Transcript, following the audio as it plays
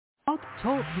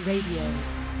Talk Radio.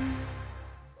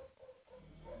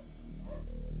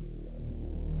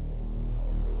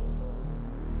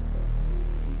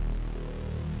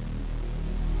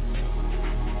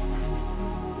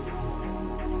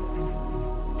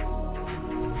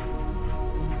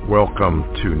 Welcome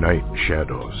to Night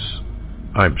Shadows.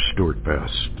 I'm Stuart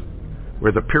Best,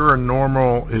 where the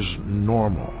paranormal is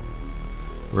normal,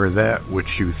 where that which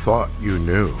you thought you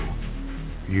knew,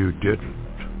 you didn't,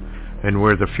 and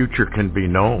where the future can be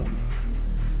known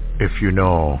if you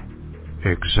know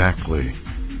exactly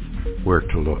where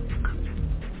to look.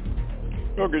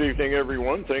 Well, good evening,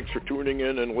 everyone. Thanks for tuning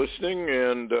in and listening,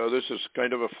 and this is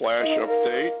kind of a flash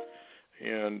update.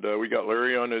 And we got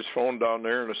Larry on his phone down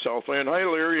there in the Southland. Hi,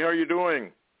 Larry. How are you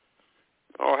doing?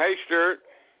 Oh, hey, Stuart.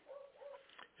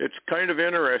 It's kind of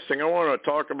interesting. I want to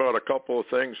talk about a couple of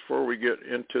things before we get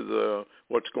into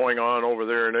what's going on over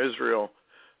there in Israel.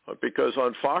 Because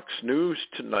on Fox News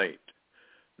tonight,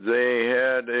 they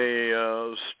had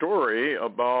a story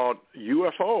about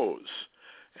UFOs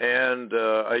and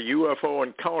a UFO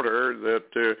encounter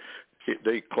that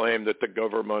they claim that the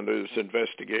government is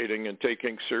investigating and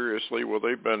taking seriously. Well,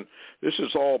 this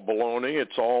is all baloney.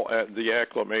 It's all at the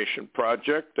Acclamation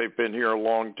Project. They've been here a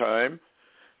long time.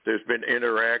 There's been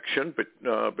interaction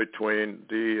between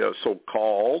the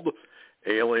so-called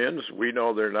aliens. We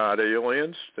know they're not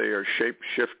aliens. They are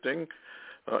shape-shifting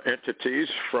entities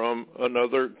from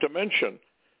another dimension.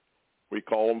 We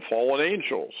call them fallen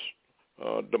angels,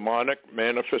 demonic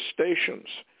manifestations.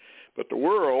 But the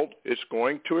world is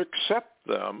going to accept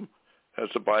them, as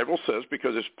the Bible says,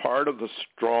 because it's part of the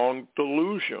strong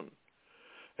delusion.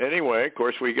 Anyway, of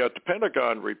course, we got the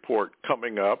Pentagon report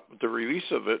coming up, the release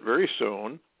of it very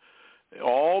soon,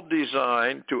 all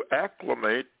designed to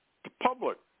acclimate the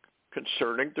public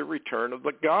concerning the return of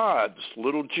the gods,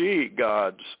 little g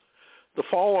gods, the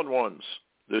fallen ones.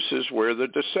 This is where the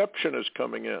deception is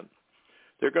coming in.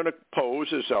 They're going to pose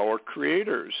as our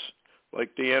creators.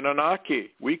 Like the Anunnaki,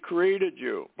 we created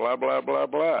you, blah, blah, blah,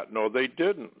 blah. No, they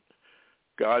didn't.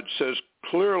 God says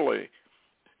clearly,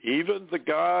 even the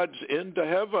gods in the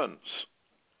heavens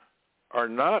are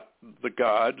not the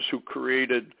gods who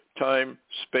created time,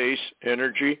 space,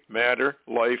 energy, matter,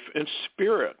 life, and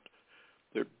spirit.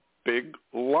 They're big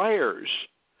liars.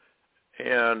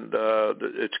 And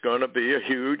it's going to be a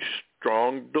huge,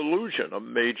 strong delusion, a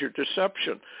major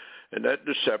deception. And that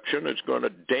deception is going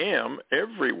to damn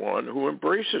everyone who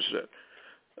embraces it.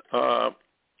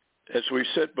 As we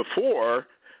said before,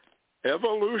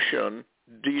 evolution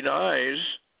denies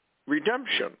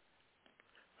redemption.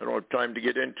 I don't have time to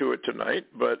get into it tonight,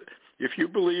 but if you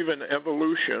believe in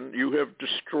evolution, you have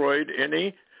destroyed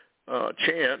any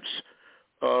chance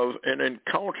of an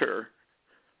encounter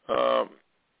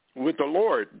with the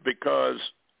Lord, because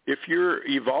if you're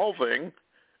evolving,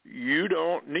 you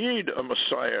don't need a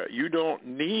Messiah. You don't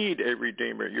need a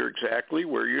Redeemer. You're exactly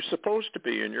where you're supposed to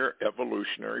be in your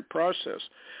evolutionary process.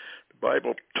 The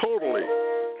Bible totally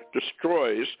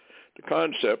destroys the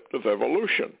concept of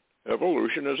evolution.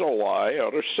 Evolution is a lie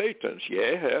out of Satan's.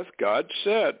 Yea, hath God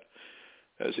said,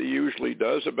 as he usually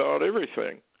does about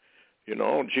everything. You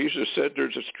know, Jesus said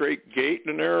there's a straight gate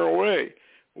and a narrow way.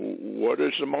 What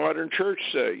does the modern church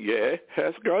say? Yea,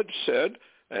 hath God said.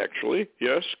 Actually,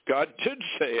 yes, God did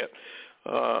say it.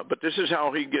 But this is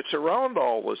how he gets around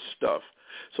all this stuff.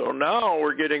 So now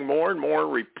we're getting more and more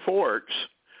reports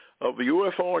of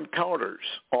UFO encounters,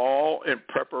 all in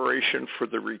preparation for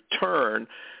the return.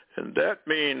 And that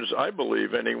means, I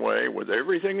believe anyway, with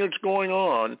everything that's going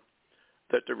on,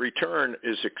 that the return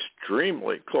is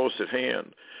extremely close at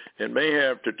hand and may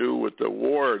have to do with the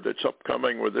war that's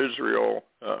upcoming with Israel,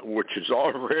 which is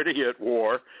already at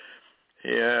war.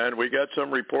 And we got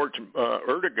some reports,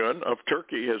 Erdogan of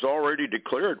Turkey has already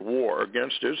declared war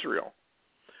against Israel.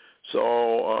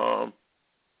 So,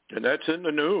 and that's in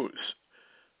the news.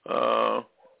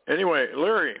 Anyway,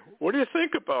 Larry, what do you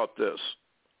think about this?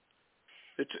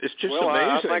 It's just amazing.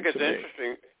 I think it's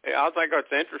interesting. I think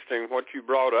it's interesting what you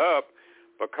brought up,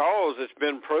 because it's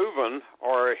been proven,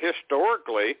 or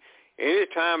historically,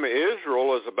 anytime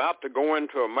Israel is about to go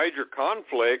into a major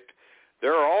conflict,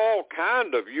 there are all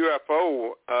kind of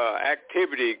UFO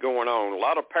activity going on, a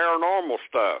lot of paranormal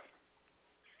stuff.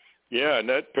 Yeah, and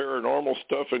that paranormal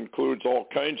stuff includes all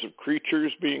kinds of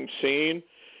creatures being seen,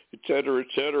 et cetera, et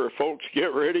cetera. Folks,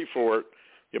 get ready for it.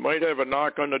 You might have a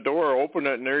knock on the door, open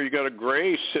it, and there you got a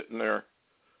gray sitting there.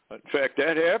 In fact,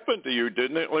 that happened to you,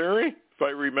 didn't it, Larry? If I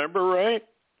remember right?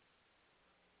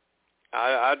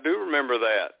 I do remember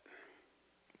that.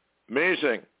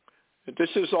 Amazing. This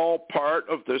is all part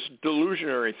of this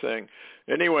delusionary thing.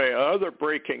 Anyway, other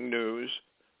breaking news.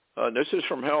 This is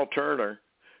from Hal Turner.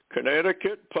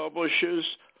 Connecticut publishes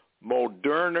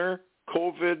Moderna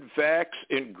COVID-Vax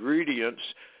ingredients,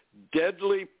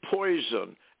 deadly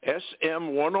poison,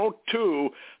 SM-102,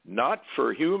 not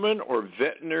for human or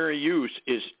veterinary use,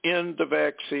 is in the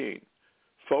vaccine.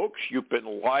 Folks, you've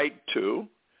been lied to.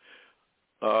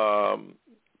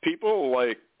 People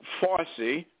like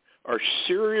Fauci are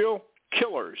serial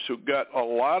killers who got a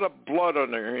lot of blood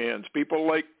on their hands. People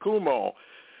like Cuomo.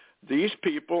 These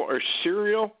people are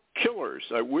serial killers.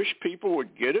 I wish people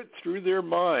would get it through their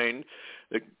mind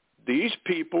that these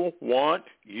people want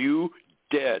you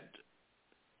dead.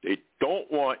 They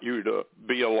don't want you to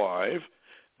be alive.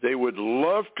 They would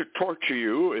love to torture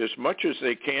you as much as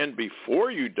they can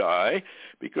before you die,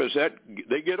 because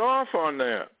they get off on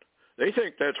that. They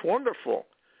think that's wonderful.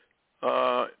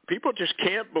 People just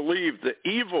can't believe the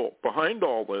evil behind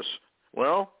all this.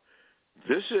 Well,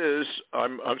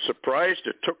 I'm surprised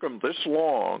it took them this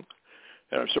long,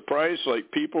 and I'm surprised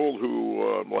like people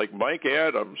who, like Mike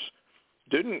Adams,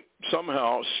 didn't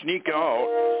somehow sneak out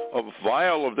a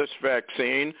vial of this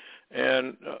vaccine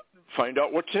and find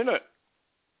out what's in it.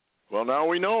 Well, now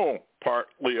we know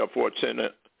partly of what's in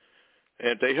it,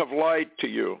 and they have lied to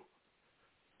you.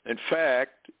 In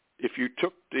fact, if you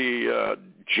took the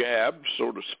jab,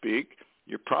 so to speak,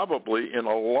 you're probably in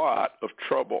a lot of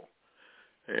trouble.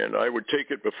 And I would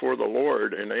take it before the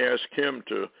Lord and ask him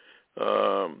to,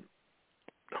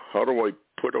 how do I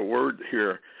put a word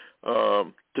here,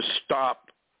 to stop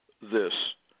this.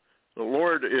 The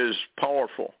Lord is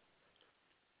powerful,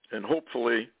 and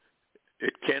hopefully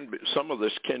some of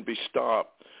this can be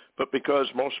stopped. But because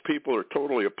most people are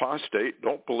totally apostate,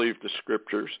 don't believe the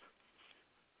Scriptures,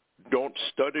 don't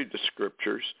study the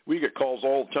Scriptures. We get calls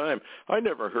all the time. I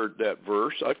never heard that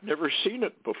verse. I've never seen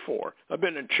it before. I've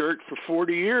been in church for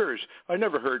 40 years. I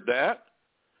never heard that.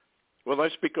 Well,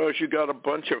 that's because you got a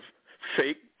bunch of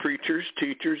fake preachers,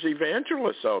 teachers,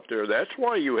 evangelists out there. That's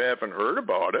why you haven't heard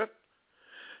about it.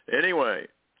 Anyway,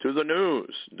 to the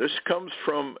news. This comes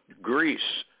from Greece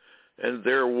and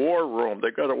their war room.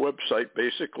 They got a website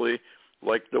basically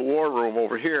like the war room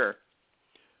over here.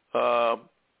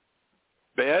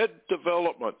 Bad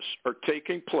developments are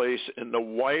taking place in the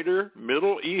wider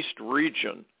Middle East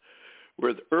region,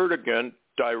 with Erdogan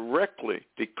directly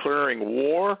declaring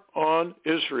war on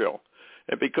Israel.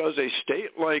 And because a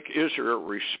state like Israel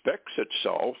respects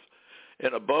itself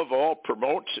and above all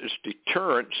promotes its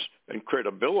deterrence and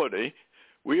credibility,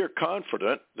 we are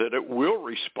confident that it will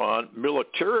respond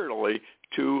militarily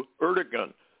to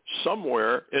Erdogan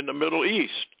somewhere in the Middle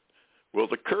East. Will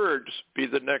the Kurds be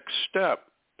the next step?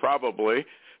 Probably.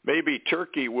 Maybe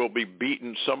Turkey will be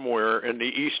beaten somewhere in the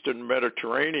eastern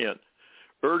Mediterranean.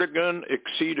 Erdogan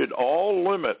exceeded all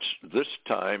limits this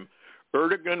time.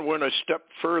 Erdogan went a step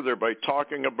further by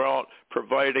talking about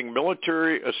providing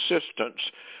military assistance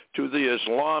to the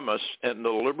Islamists and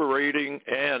liberating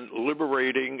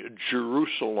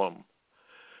Jerusalem.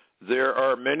 There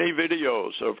are many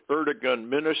videos of Erdogan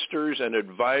ministers and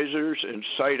advisors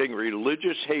inciting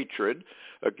religious hatred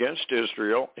against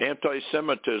Israel,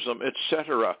 anti-Semitism,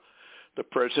 etc. The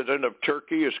president of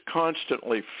Turkey is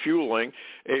constantly fueling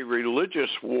a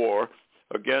religious war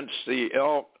against the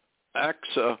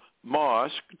Al-Aqsa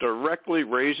Mosque, directly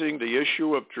raising the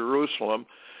issue of Jerusalem,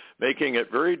 making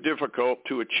it very difficult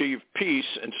to achieve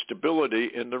peace and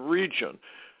stability in the region.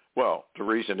 Well, the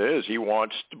reason is he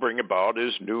wants to bring about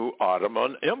his new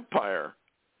Ottoman Empire.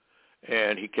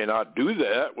 And he cannot do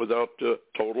that without the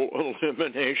total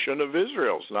elimination of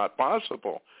Israel. It's not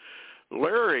possible.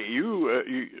 Larry,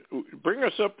 you bring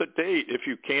us up to date, if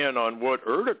you can, on what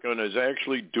Erdogan is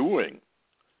actually doing.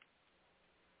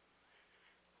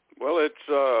 Well,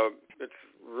 it's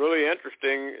really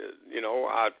interesting. You know,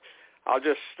 I'll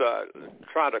just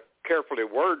try to carefully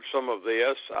word some of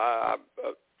this. I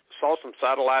saw some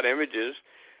satellite images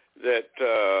that,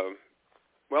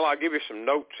 well, I'll give you some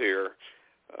notes here.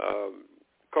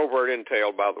 Covert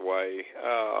intel, by the way,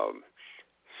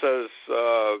 says,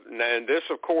 and this,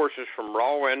 of course, is from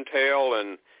raw intel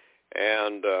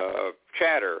and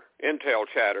chatter, intel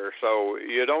chatter. So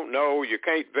you don't know, you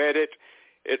can't vet it.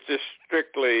 It's just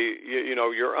strictly, you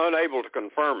know, you're unable to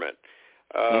confirm it.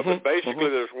 But basically,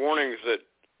 there's warnings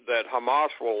that Hamas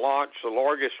will launch the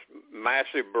largest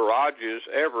massive barrages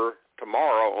ever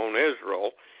tomorrow on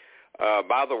Israel.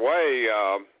 By the way,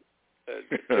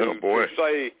 to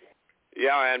say,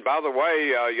 yeah, and by the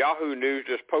way, Yahoo News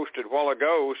just posted a while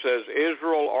ago, says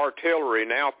Israel artillery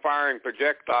now firing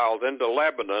projectiles into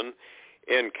Lebanon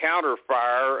in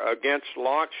counterfire against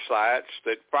launch sites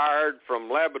that fired from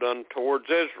Lebanon towards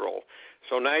Israel.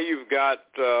 So now you've got,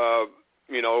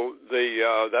 you know,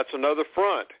 that's another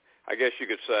front, I guess you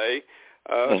could say.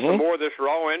 Some more of this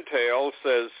raw intel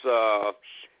says,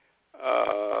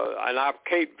 and I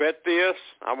can't vet this.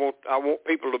 I want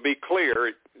people to be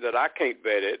clear that I can't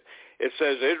vet it. It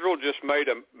says Israel just made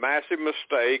a massive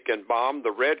mistake and bombed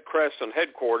the Red Crescent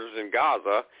headquarters in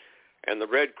Gaza, and the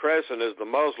Red Crescent is the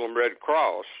Muslim Red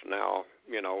Cross. Now,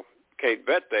 can't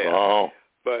vet that. Oh,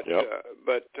 but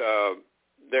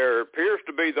there appears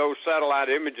to be those satellite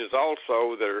images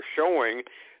also that are showing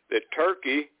that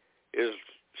Turkey is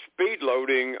speed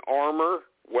loading armor,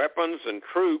 weapons, and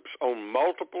troops on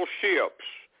multiple ships,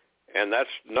 and that's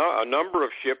a number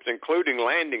of ships, including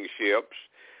landing ships,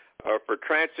 for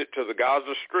transit to the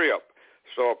Gaza Strip.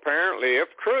 So apparently, if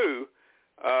true,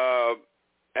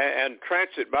 and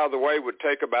transit, by the way, would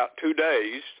take about 2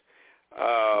 days,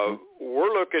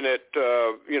 we're looking at,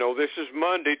 this is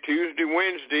Monday, Tuesday,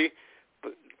 Wednesday,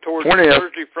 towards 20th.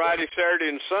 Thursday, Friday, Saturday,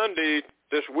 and Sunday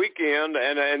this weekend,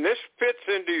 and this fits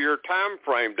into your time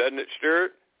frame, doesn't it,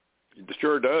 Stuart? It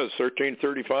sure does.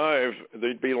 1335,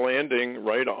 they'd be landing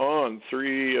right on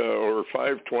 3 or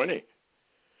 520,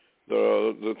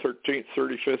 the 13th,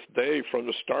 35th day from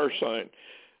the star sign.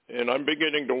 And I'm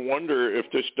beginning to wonder if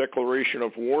this declaration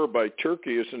of war by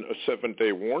Turkey isn't a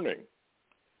 7-day warning,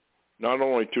 not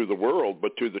only to the world,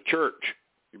 but to the church.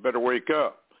 You better wake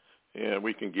up. And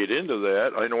we can get into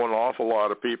that. I know an awful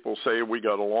lot of people say we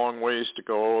got a long ways to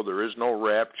go. There is no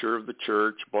rapture of the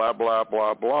church, blah, blah,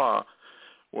 blah, blah.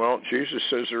 Well, Jesus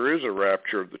says there is a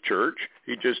rapture of the church.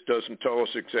 He just doesn't tell us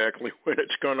exactly when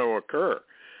it's going to occur.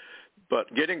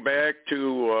 But getting back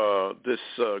to this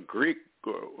Greek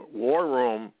war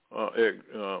room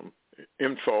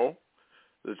info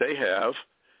that they have,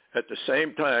 at the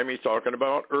same time he's talking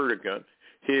about Erdogan.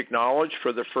 He acknowledged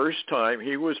for the first time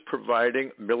he was providing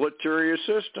military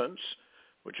assistance,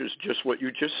 which is just what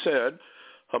you just said,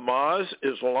 Hamas,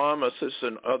 Islamists,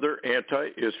 and other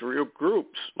anti-Israel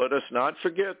groups. Let us not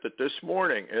forget that this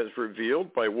morning, as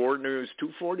revealed by War News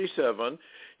 247,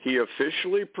 he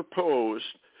officially proposed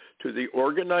to the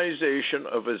Organization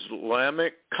of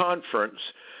Islamic Conference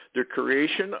the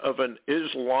creation of an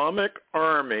Islamic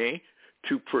army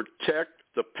to protect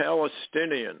the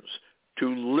Palestinians,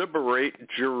 to liberate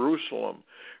Jerusalem.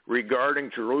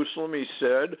 Regarding Jerusalem, he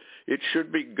said, it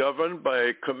should be governed by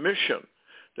a commission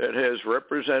that has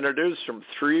representatives from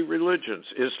 3 religions,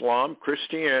 Islam,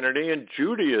 Christianity, and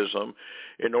Judaism,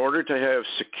 in order to have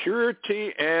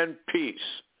security and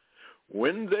peace.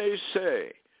 When they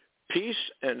say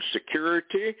peace and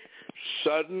security,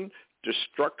 sudden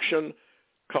destruction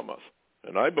cometh.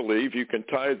 And I believe you can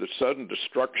tie the sudden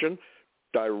destruction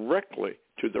directly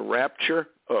to the rapture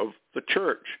of the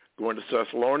church. Go into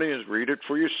Thessalonians, read it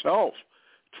for yourself.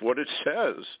 It's what it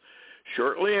says.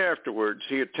 Shortly afterwards,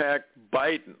 he attacked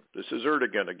Biden. This is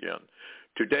Erdogan again.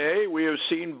 Today, we have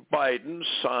seen Biden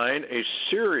sign a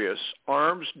serious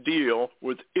arms deal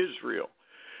with Israel.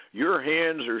 Your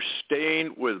hands are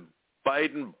stained with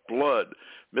Biden blood.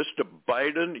 Mr.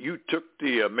 Biden, you took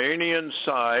the Armenian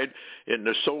side in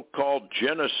the so-called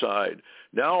genocide.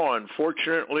 Now,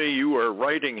 unfortunately, you are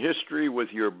writing history with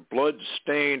your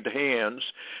blood-stained hands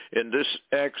in this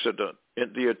accident,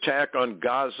 in the attack on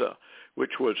Gaza,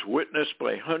 which was witnessed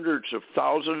by hundreds of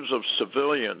thousands of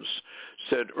civilians,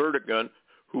 said Erdogan,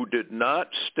 who did not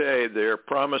stay there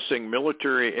promising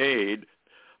military aid.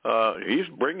 He's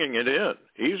bringing it in.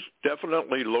 He's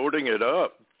definitely loading it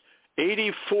up.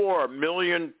 84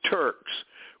 million Turks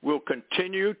will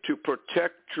continue to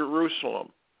protect Jerusalem.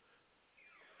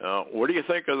 What do you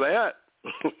think of that,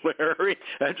 Larry?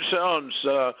 That sounds,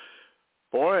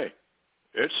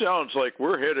 it sounds like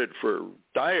we're headed for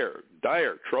dire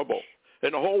trouble.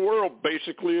 And the whole world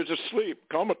basically is asleep,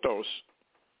 comatose.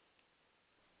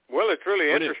 Well, it's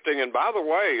really interesting. And by the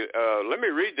way, let me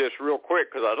read this real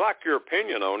quick because I'd like your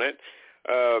opinion on it.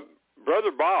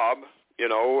 Brother Bob,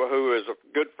 who is a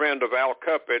good friend of Al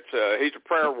Cuppets, he's a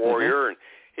prayer warrior, and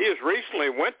he has recently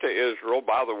went to Israel,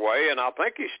 by the way, and I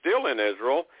think he's still in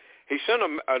Israel. He sent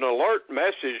an alert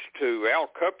message to Al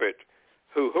Cuppet,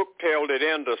 who hook-tailed it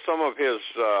into some of his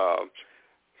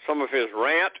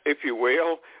rant, if you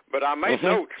will. But I made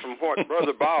notes from what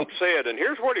Brother Bob said, and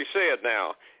here's what he said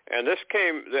now. And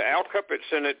Al Cuppet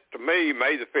sent it to me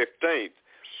May the 15th.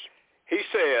 He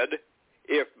said,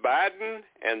 if Biden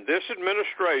and this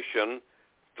administration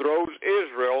throws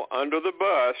Israel under the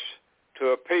bus to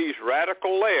appease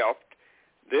radical left,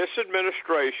 this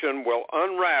administration will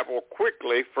unravel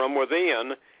quickly from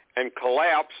within and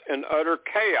collapse in utter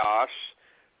chaos,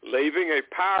 leaving a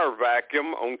power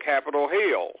vacuum on Capitol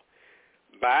Hill.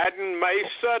 Biden may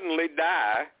suddenly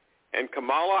die, and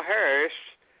Kamala Harris,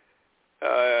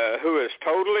 who is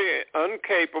totally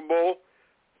incapable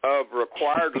of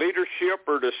required leadership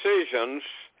or decisions,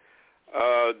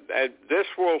 and this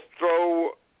will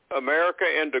throw America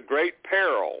into great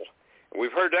peril.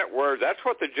 We've heard that word. That's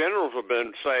what the generals have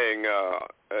been saying.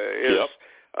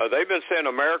 They've been saying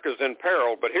America's in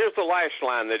peril. But here's the last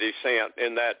line that he sent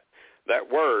in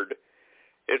that word.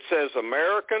 It says,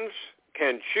 Americans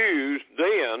can choose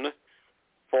then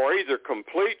for either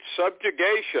complete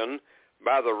subjugation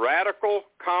by the radical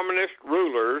communist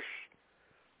rulers,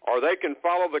 or they can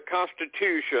follow the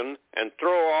Constitution and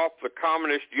throw off the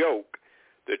communist yoke.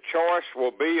 The choice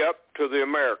will be up to the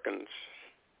Americans.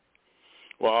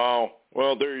 Wow.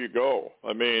 Well, there you go.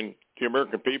 I mean, the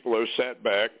American people have sat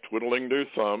back, twiddling their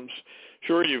thumbs.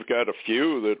 Sure, you've got a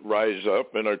few that rise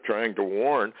up and are trying to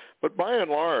warn, but by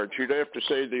and large, you'd have to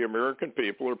say the American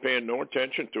people are paying no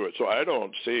attention to it. So I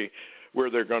don't see where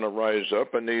they're going to rise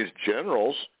up, and these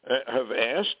generals have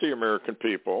asked the American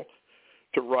people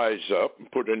to rise up and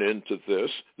put an end to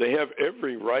this. They have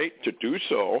every right to do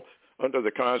so under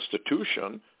the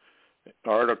Constitution,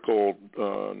 Article,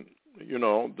 the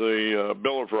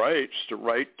Bill of Rights, the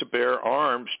right to bear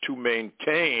arms to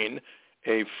maintain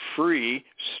a free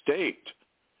state.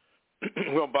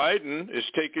 Well, Biden is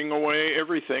taking away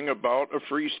everything about a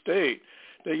free state.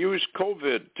 They used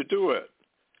COVID to do it.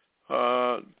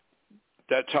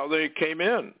 That's how they came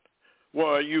in.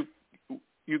 Well, you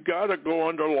got to go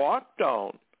under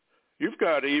lockdown. You've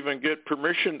got to even get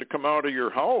permission to come out of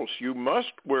your house. You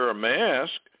must wear a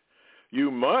mask. You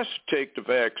must take the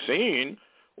vaccine,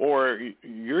 or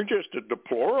you're just a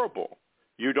deplorable.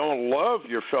 You don't love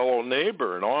your fellow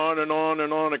neighbor, and on and on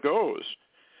and on it goes.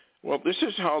 Well, this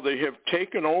is how they have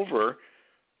taken over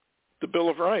the Bill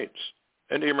of Rights.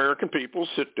 And the American people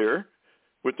sit there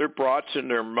with their brats in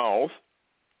their mouth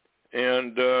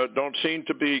and don't seem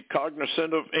to be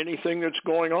cognizant of anything that's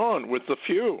going on with the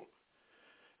few.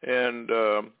 And,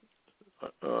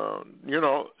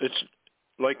 it's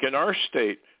like in our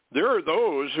state, there are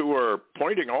those who are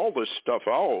pointing all this stuff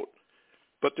out,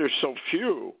 but there's so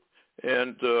few.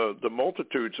 And the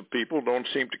multitudes of people don't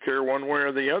seem to care one way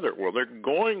or the other. Well, they're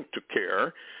going to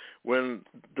care when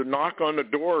the knock on the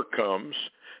door comes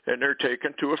and they're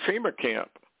taken to a FEMA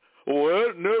camp. Well,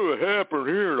 that never happened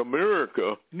here in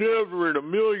America. Never in a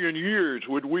million years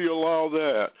would we allow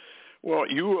that. Well,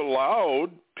 you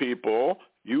allowed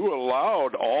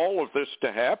all of this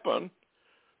to happen.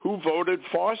 Who voted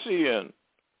Fauci in?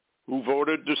 Who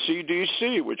voted the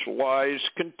CDC, which lies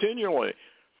continually?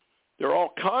 They're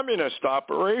all communist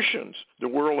operations. The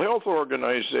World Health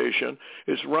Organization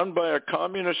is run by a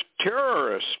communist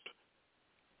terrorist.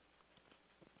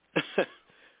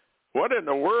 What in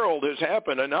the world has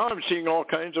happened? And now I'm seeing all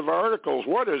kinds of articles.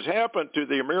 What has happened to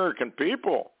the American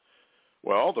people?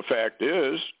 Well, the fact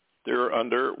is they're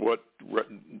under what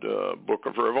the book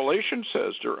of Revelation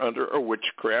says. They're under a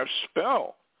witchcraft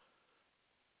spell.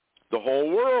 The whole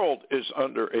world is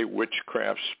under a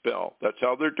witchcraft spell. That's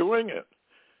how they're doing it.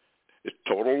 It's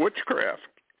total witchcraft.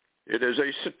 It is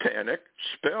a satanic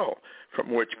spell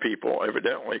from which people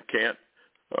evidently can't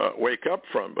wake up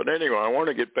from. But anyway, I want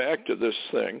to get back to this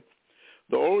thing.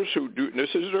 Those who do,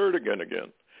 this is Erdogan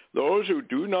again, those who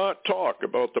do not talk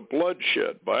about the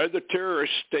bloodshed by the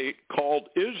terrorist state called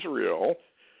Israel,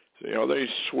 they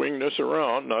swing this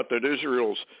around, not that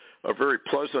Israel's a very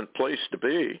pleasant place to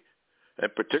be,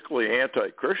 and particularly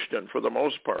anti-Christian for the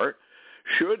most part,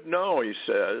 should know, he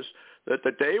says, that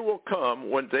the day will come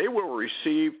when they will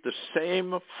receive the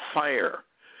same fire.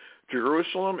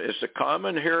 Jerusalem is the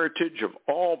common heritage of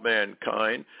all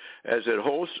mankind as it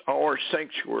hosts our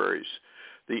sanctuaries.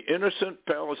 The innocent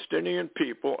Palestinian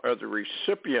people are the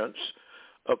recipients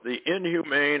of the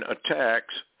inhumane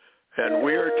attacks, and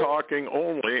we are talking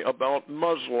only about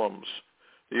Muslims.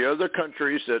 The other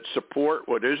countries that support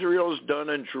what Israel has done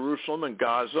in Jerusalem and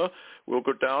Gaza will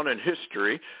go down in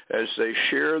history as they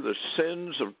share the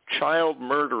sins of child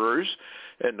murderers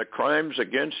and the crimes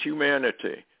against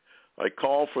humanity. I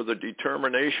call for the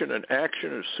determination and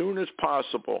action as soon as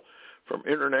possible from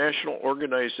international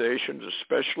organizations,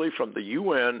 especially from the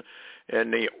UN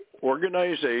and the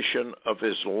Organization of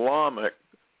Islamic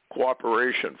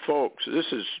Cooperation. Folks,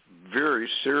 this is very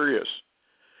serious.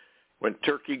 When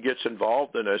Turkey gets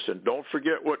involved in this, and don't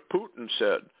forget what Putin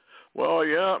said. Well,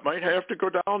 yeah, it might have to go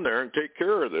down there and take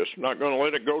care of this. I'm not going to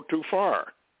let it go too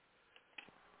far.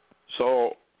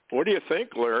 So what do you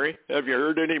think, Larry? Have you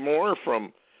heard any more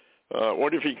from,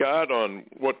 what have you got on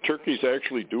what Turkey's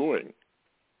actually doing?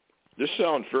 This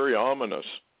sounds very ominous.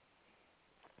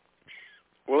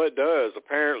 Well, it does.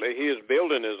 Apparently, he is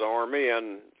building his army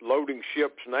and loading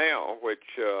ships now, which,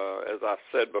 as I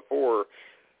said before,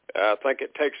 I think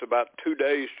it takes about 2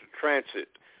 days to transit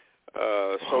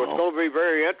So it's going to be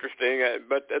very interesting.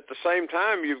 But at the same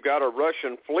time, you've got a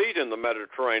Russian fleet in the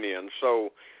Mediterranean.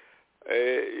 So,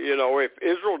 if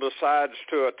Israel decides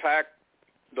to attack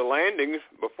the landings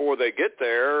before they get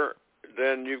there,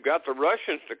 then you've got the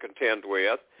Russians to contend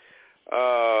with.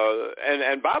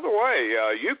 And by the way,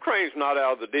 Ukraine's not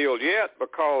out of the deal yet,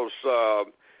 because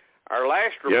our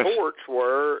last reports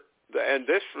were, and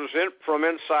this was from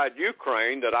inside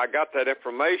Ukraine, that I got that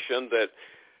information, that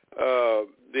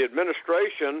the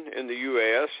administration in the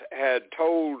U.S. had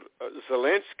told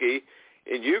Zelensky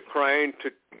in Ukraine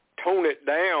to tone it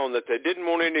down, that they didn't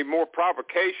want any more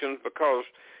provocations because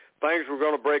things were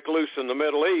going to break loose in the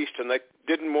Middle East, and they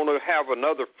didn't want to have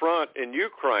another front in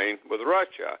Ukraine with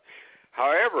Russia.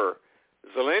 However,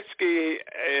 Zelensky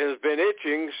has been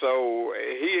itching, so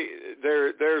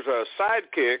there's a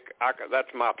sidekick,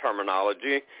 that's my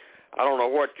terminology. I don't know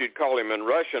what you'd call him in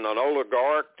Russian, an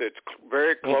oligarch that's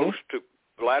very close to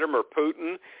Vladimir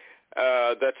Putin,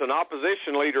 that's an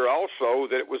opposition leader also,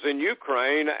 that was in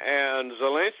Ukraine, and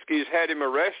Zelensky's had him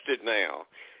arrested now,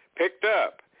 picked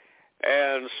up.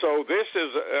 And so this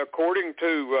is, according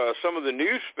to some of the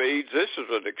news feeds, this is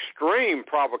an extreme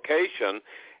provocation,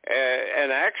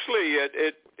 and actually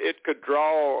it could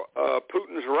draw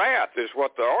Putin's wrath, is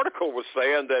what the article was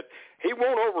saying, that he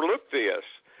won't overlook this.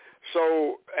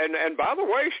 So, and by the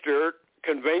way, Stuart,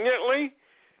 conveniently,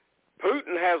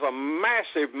 Putin has a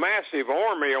massive, massive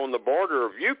army on the border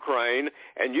of Ukraine,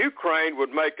 and Ukraine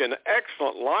would make an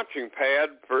excellent launching pad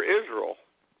for Israel.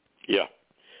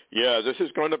 Yeah, this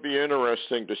is going to be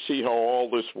interesting to see how all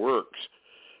this works,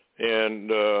 and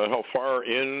how far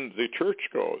in the church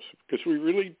goes, because we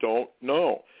really don't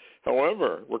know.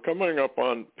 However, we're coming up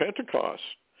on Pentecost,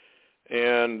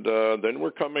 and then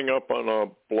we're coming up on a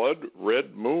blood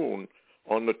red moon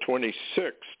on the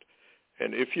 26th.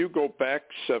 And if you go back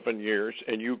 7 years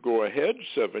and you go ahead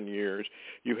 7 years,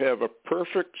 you have a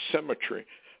perfect symmetry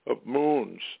of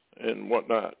moons and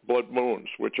whatnot, blood moons,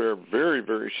 which are very,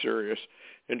 very serious.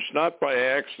 And it's not by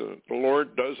accident. The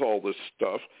Lord does all this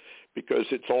stuff because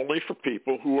it's only for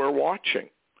people who are watching.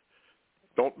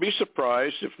 Don't be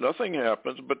surprised if nothing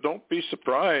happens, but don't be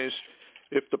surprised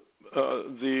if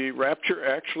the rapture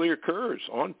actually occurs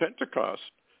on Pentecost.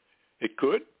 It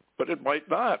could, but it might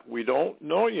not. We don't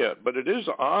know yet. But it is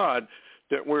odd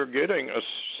that we're getting a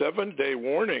 7-day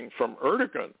warning from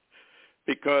Erdogan,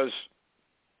 because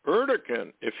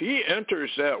Erdogan, if he enters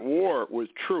that war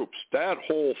with troops, that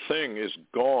whole thing is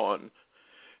gone.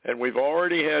 And we've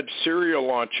already had Syria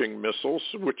launching missiles,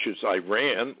 which is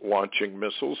Iran launching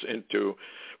missiles into,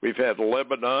 we've had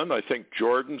Lebanon, I think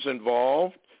Jordan's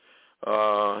involved,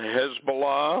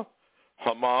 Hezbollah,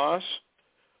 Hamas.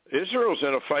 Israel's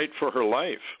in a fight for her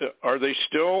life. Are they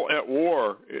still at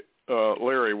war,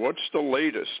 Larry? What's the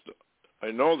latest? I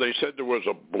know they said there was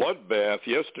a bloodbath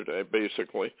yesterday,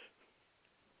 basically.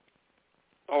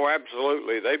 Oh,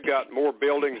 absolutely. They've got more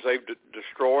buildings they've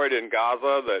destroyed in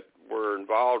Gaza that were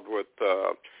involved with,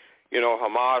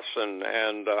 Hamas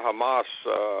and Hamas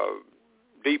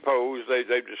depots.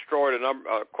 They've destroyed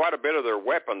quite a bit of their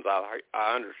weapons,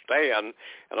 I understand,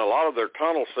 and a lot of their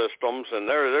tunnel systems, and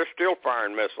they're still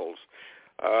firing missiles.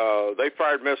 They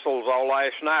fired missiles all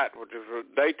last night, which is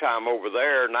daytime over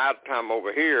there, nighttime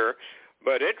over here.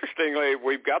 But interestingly,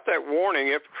 we've got that warning,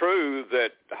 if true,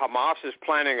 that Hamas is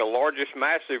planning a largest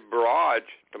massive barrage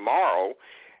tomorrow.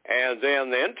 And then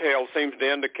the intel seems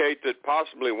to indicate that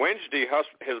possibly Wednesday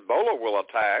Hezbollah will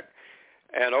attack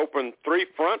and open 3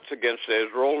 fronts against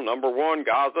Israel. Number 1,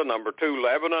 Gaza. Number 2,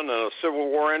 Lebanon, and a civil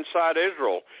war inside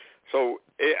Israel. So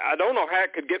I don't know how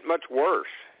it could get much worse.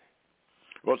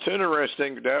 Well, it's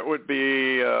interesting. That would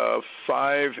be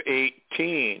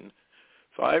 518.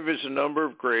 5 is the number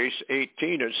of grace.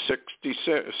 18 is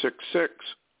 66.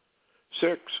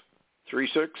 3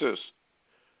 sixes.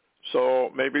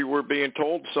 So maybe we're being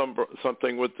told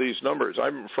something with these numbers.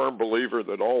 I'm a firm believer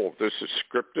that all of this is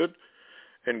scripted,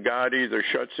 and God either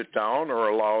shuts it down or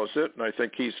allows it. And I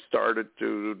think he's started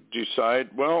to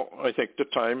decide, well, I think the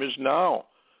time is now.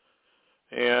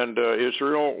 And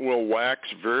Israel will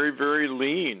wax very, very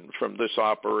lean from this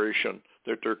operation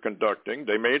that they're conducting.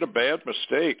 They made a bad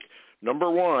mistake.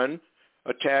 Number 1,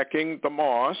 attacking the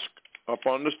mosque up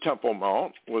on the Temple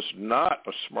Mount was not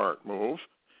a smart move.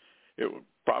 It was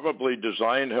probably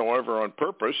designed, however, on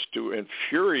purpose to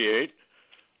infuriate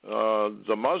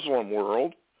the Muslim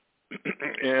world.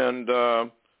 And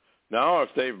now if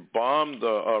they've bombed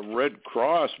a Red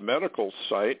Cross medical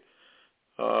site,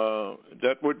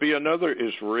 that would be another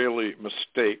Israeli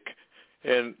mistake.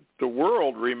 And the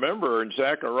world, remember, in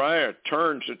Zechariah,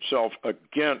 turns itself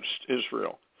against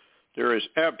Israel. There is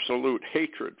absolute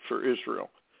hatred for Israel.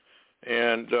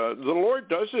 And the Lord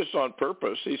does this on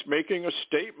purpose. He's making a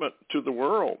statement to the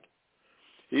world.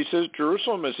 He says,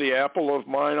 Jerusalem is the apple of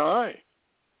mine eye.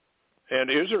 And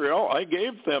Israel, I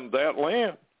gave them that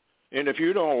land. And if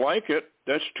you don't like it,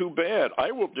 that's too bad.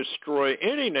 I will destroy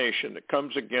any nation that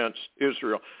comes against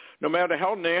Israel, no matter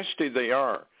how nasty they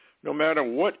are, no matter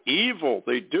what evil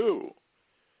they do,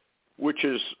 which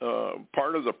is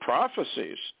part of the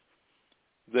prophecies,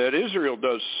 that Israel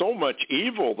does so much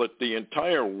evil that the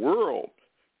entire world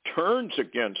turns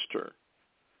against her.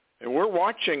 And we're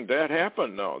watching that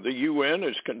happen now. The UN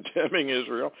is condemning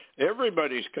Israel.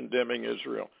 Everybody's condemning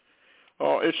Israel.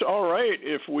 Oh, it's all right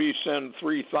if we send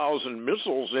 3,000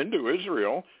 missiles into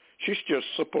Israel. She's just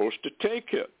supposed to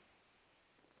take it.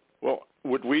 Well,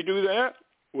 would we do that?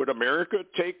 Would America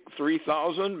take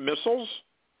 3,000 missiles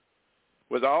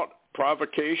without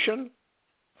provocation?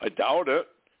 I doubt it.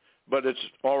 But it's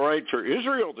all right for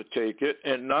Israel to take it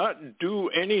and not do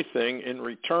anything in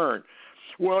return.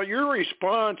 Well, your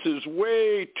response is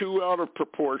way too out of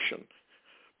proportion.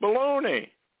 Baloney.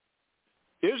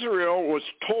 Israel was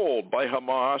told by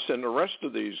Hamas and the rest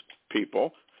of these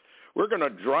people, we're going to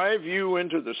drive you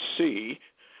into the sea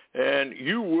and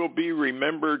you will be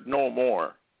remembered no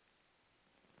more.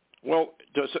 Well,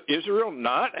 does Israel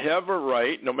not have a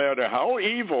right, no matter how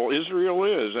evil Israel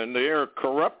is, and they are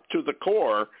corrupt to the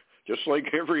core, just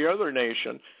like every other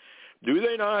nation, do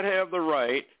they not have the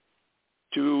right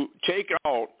to take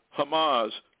out Hamas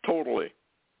totally?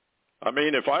 I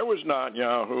mean, if I was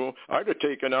Netanyahu, I'd have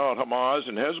taken out Hamas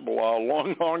and Hezbollah a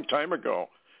long, long time ago.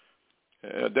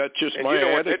 That's just my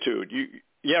attitude.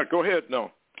 Yeah, go ahead.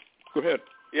 No, go ahead.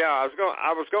 Yeah,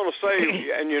 I was going to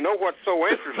say, and you know what's so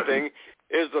interesting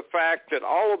is the fact that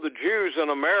all of the Jews in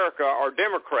America are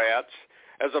Democrats.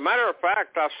 As a matter of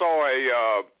fact, I saw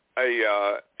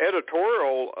a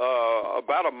editorial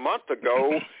about a month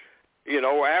ago,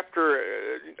 after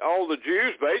all the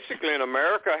Jews basically in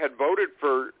America had voted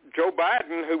for Joe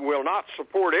Biden, who will not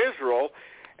support Israel,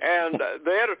 and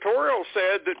the editorial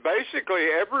said that basically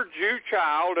every Jew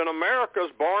child in America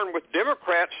is born with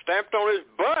Democrats stamped on his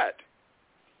butt.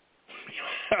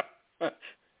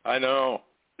 I know.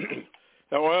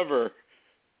 However,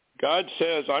 God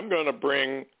says, I'm going to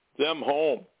bring them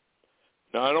home.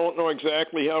 Now, I don't know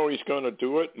exactly how he's going to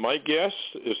do it. My guess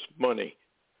is money.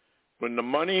 When the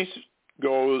money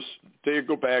goes, they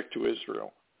go back to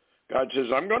Israel. God says,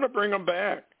 I'm going to bring them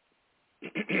back.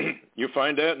 You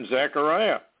find that in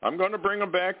Zechariah. I'm going to bring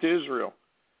them back to Israel.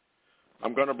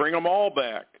 I'm going to bring them all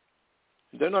back.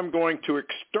 Then I'm going to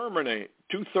exterminate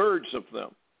 2/3 of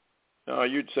them. Now,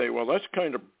 you'd say, well, that's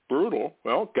kind of brutal.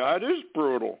 Well, God is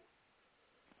brutal.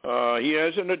 He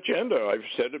has an agenda. I've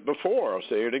said it before. I'll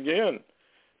say it again.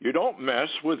 You don't mess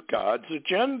with God's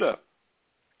agenda.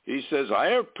 He says, I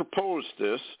have proposed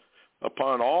this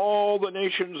upon all the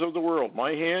nations of the world.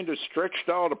 My hand is stretched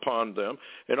out upon them,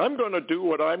 and I'm going to do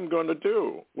what I'm going to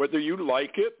do. Whether you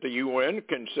like it, the UN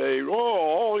can say,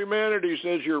 all humanity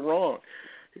says you're wrong.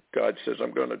 God says,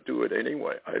 I'm going to do it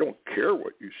anyway. I don't care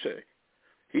what you say.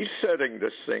 He's setting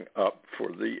this thing up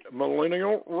for the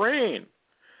millennial reign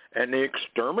and the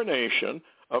extermination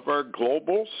of our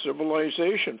global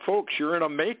civilization. Folks, you're in a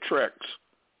matrix.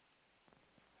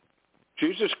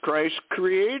 Jesus Christ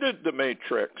created the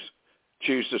matrix.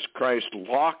 Jesus Christ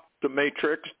locked the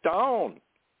matrix down.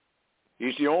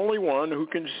 He's the only one who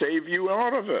can save you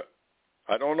out of it.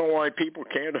 I don't know why people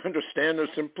can't understand the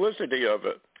simplicity of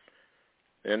it.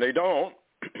 And they don't,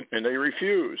 and they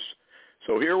refuse.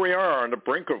 So here we are on the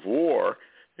brink of war,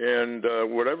 and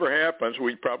whatever happens,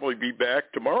 we'd probably be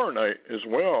back tomorrow night as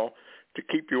well to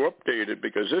keep you updated,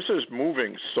 because this is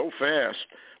moving so fast.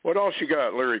 What else you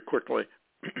got, Larry, quickly?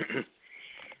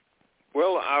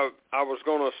 Well, I was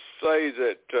going to say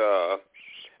that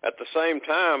at the same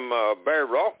time, Barry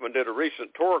Rothman did a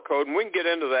recent Torah code, and we can get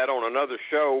into that on another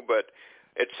show, but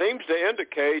it seems to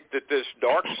indicate that this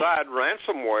dark side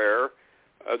ransomware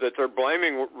that they're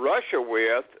blaming Russia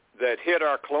with that hit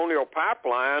our colonial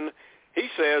pipeline, he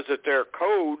says that their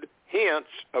code hints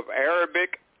of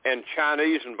Arabic and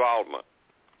Chinese involvement.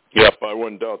 Yep, I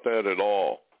wouldn't doubt that at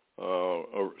all.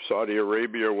 Saudi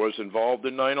Arabia was involved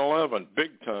in 9/11,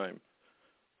 big time.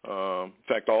 In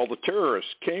fact, all the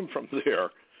terrorists came from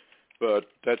there, but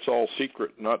that's all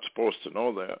secret. Not supposed to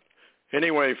know that.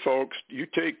 Anyway, folks, you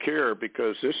take care,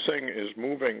 because this thing is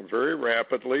moving very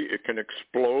rapidly. It can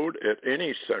explode at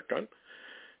any second.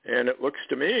 And it looks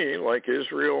to me like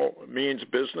Israel means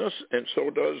business, and so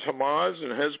does Hamas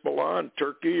and Hezbollah and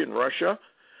Turkey and Russia.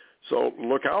 So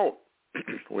look out.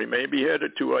 We may be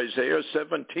headed to Isaiah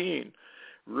 17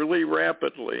 really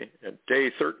rapidly, and day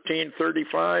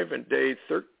 1335 and day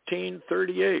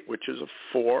 1938, which is a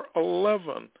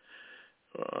 411.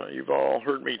 You've all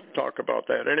heard me talk about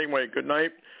that. Anyway, good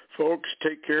night, folks.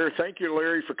 Take care. Thank you,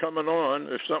 Larry, for coming on.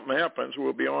 If something happens,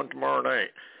 we'll be on tomorrow night.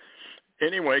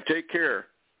 Anyway, take care.